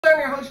I'm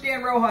your host,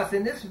 Dan Rojas.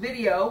 In this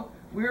video,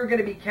 we are going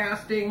to be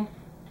casting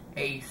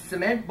a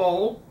cement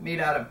bowl made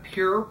out of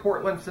pure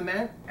Portland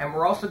cement, and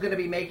we're also going to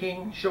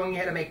be showing you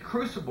how to make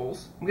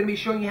crucibles. I'm going to be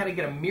showing you how to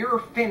get a mirror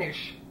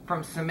finish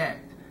from cement.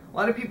 A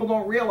lot of people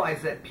don't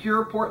realize that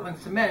pure Portland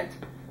cement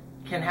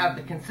can have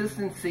the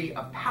consistency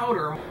of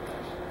powder.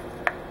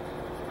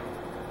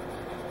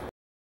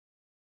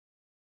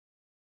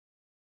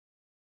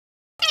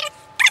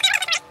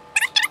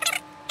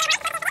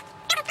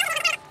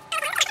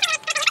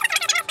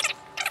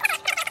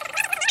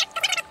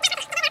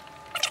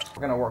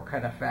 We're going to work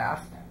kind of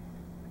fast.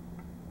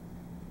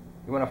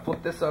 You want to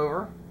flip this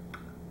over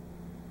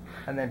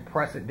and then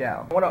press it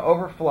down. You want to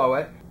overflow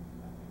it.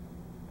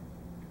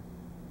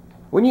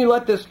 When you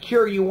let this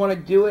cure, you want to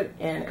do it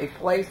in a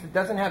place that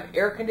doesn't have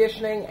air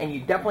conditioning, and you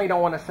definitely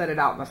don't want to set it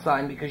out in the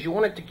sun because you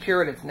want it to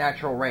cure at its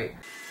natural rate.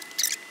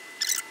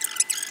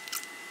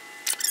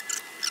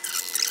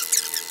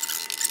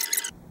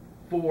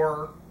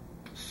 For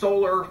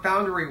solar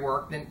foundry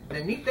work,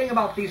 the neat thing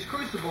about these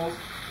crucibles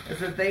is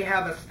that they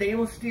have a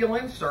stainless steel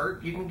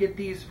insert. You can get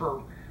these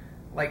for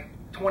like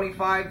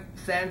 25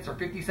 cents or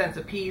 50 cents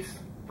a piece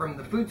from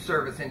the food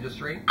service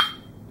industry.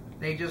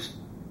 They just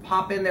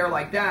pop in there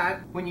like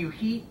that. When you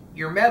heat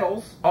your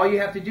metals, all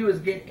you have to do is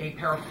get a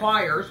pair of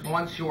pliers.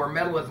 Once your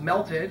metal is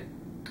melted,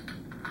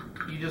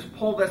 you just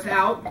pull this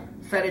out,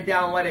 set it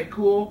down, let it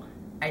cool,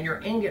 and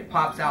your ingot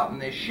pops out in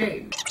this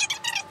shape.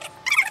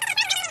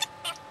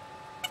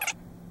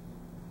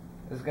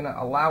 This is going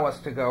to allow us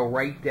to go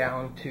right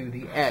down to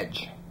the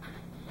edge.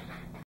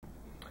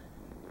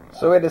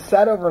 So it is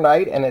sat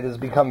overnight and it has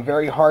become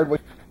very hard.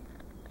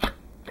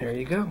 There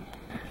you go.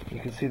 You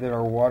can see that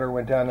our water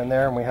went down in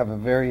there and we have a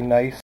very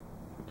nice...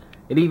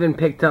 It even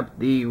picked up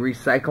the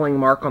recycling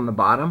mark on the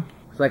bottom.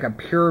 It's like a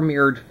pure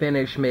mirrored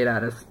finish made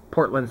out of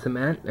Portland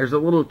cement. There's a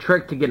little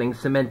trick to getting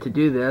cement to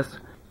do this.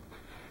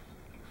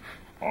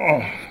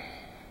 Oh.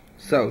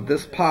 So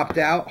this popped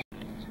out.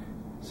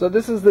 So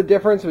this is the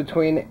difference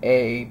between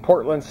a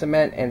Portland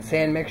cement and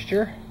sand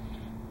mixture.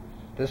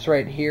 This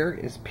right here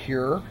is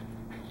pure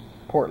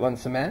Portland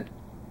cement,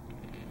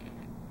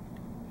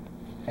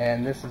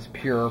 and this is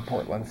pure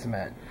Portland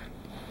cement.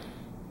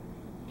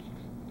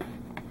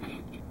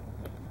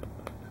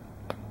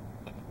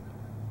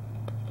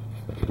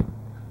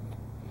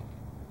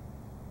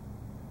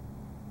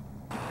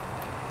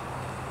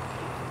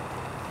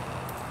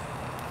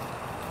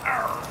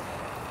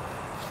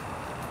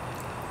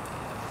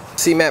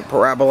 Cement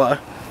parabola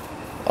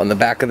on the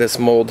back of this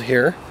mold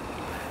here.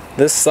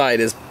 This side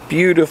is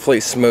beautifully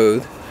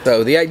smooth.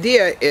 So the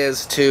idea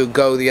is to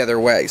go the other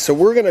way. So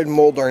we're going to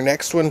mold our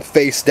next one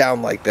face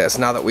down like this,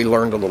 now that we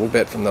learned a little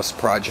bit from this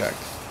project.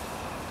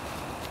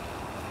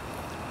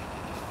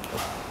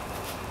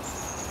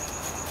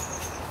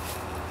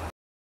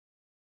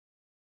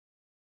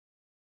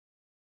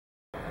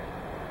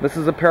 This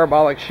is a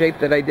parabolic shape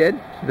that I did.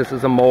 This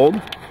is a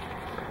mold.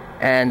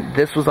 And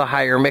this was a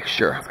higher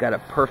mixture. It's got a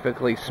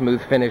perfectly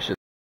smooth finish.